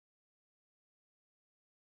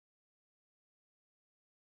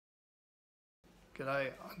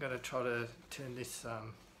G'day, I'm going to try to turn this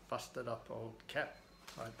busted up old cap,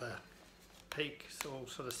 like the peak's all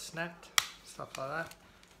sort of snapped, stuff like that.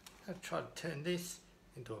 I'm going to try to turn this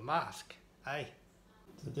into a mask, eh?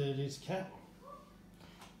 To do this cap.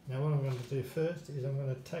 Now what I'm going to do first is I'm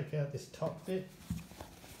going to take out this top bit,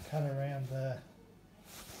 cut around the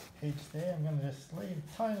edge there. I'm going to just leave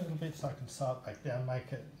a tiny little bit so I can sew it back down,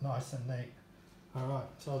 make it nice and neat. Alright,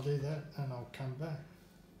 so I'll do that and I'll come back.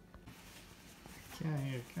 Okay,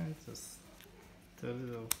 here we go, just do a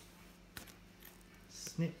little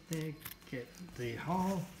snip there, get the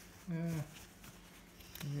hole, and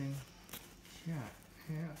then cut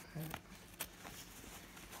out.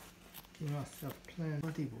 Give myself plenty.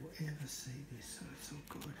 Nobody will ever see this, so it's all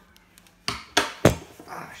good.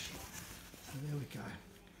 Ah shit, so there we go,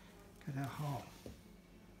 got our hole.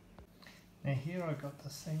 Now here I got the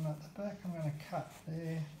seam at the back, I'm going to cut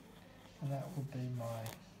there, and that will be my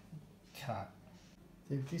cut.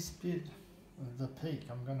 This bit of the peak,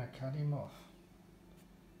 I'm going to cut him off.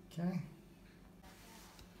 Okay.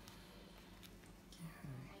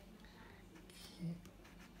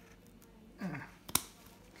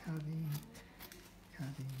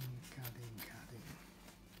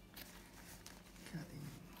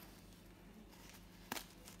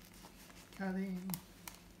 Cutting.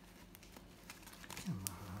 Come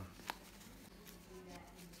on.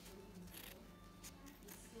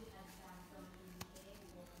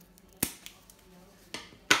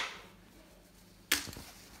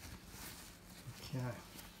 Okay.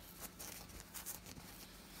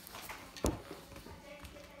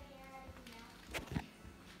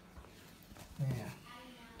 Now,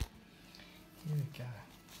 here we go.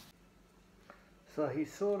 So he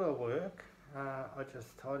sort of work. I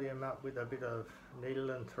just tidy him up with a bit of needle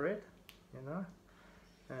and thread, you know,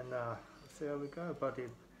 and see how we go. But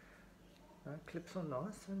it clips on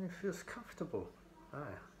nice and it feels comfortable.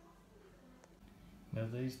 Now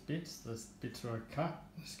these bits where I cut,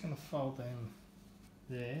 I'm just going to fold them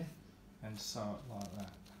there and sew it like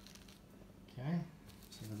that. Okay,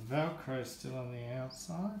 so the Velcro is still on the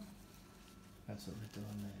outside. That's what we're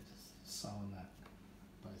doing there, just sewing that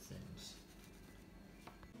both ends.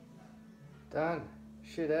 Done.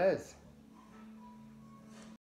 Shit as.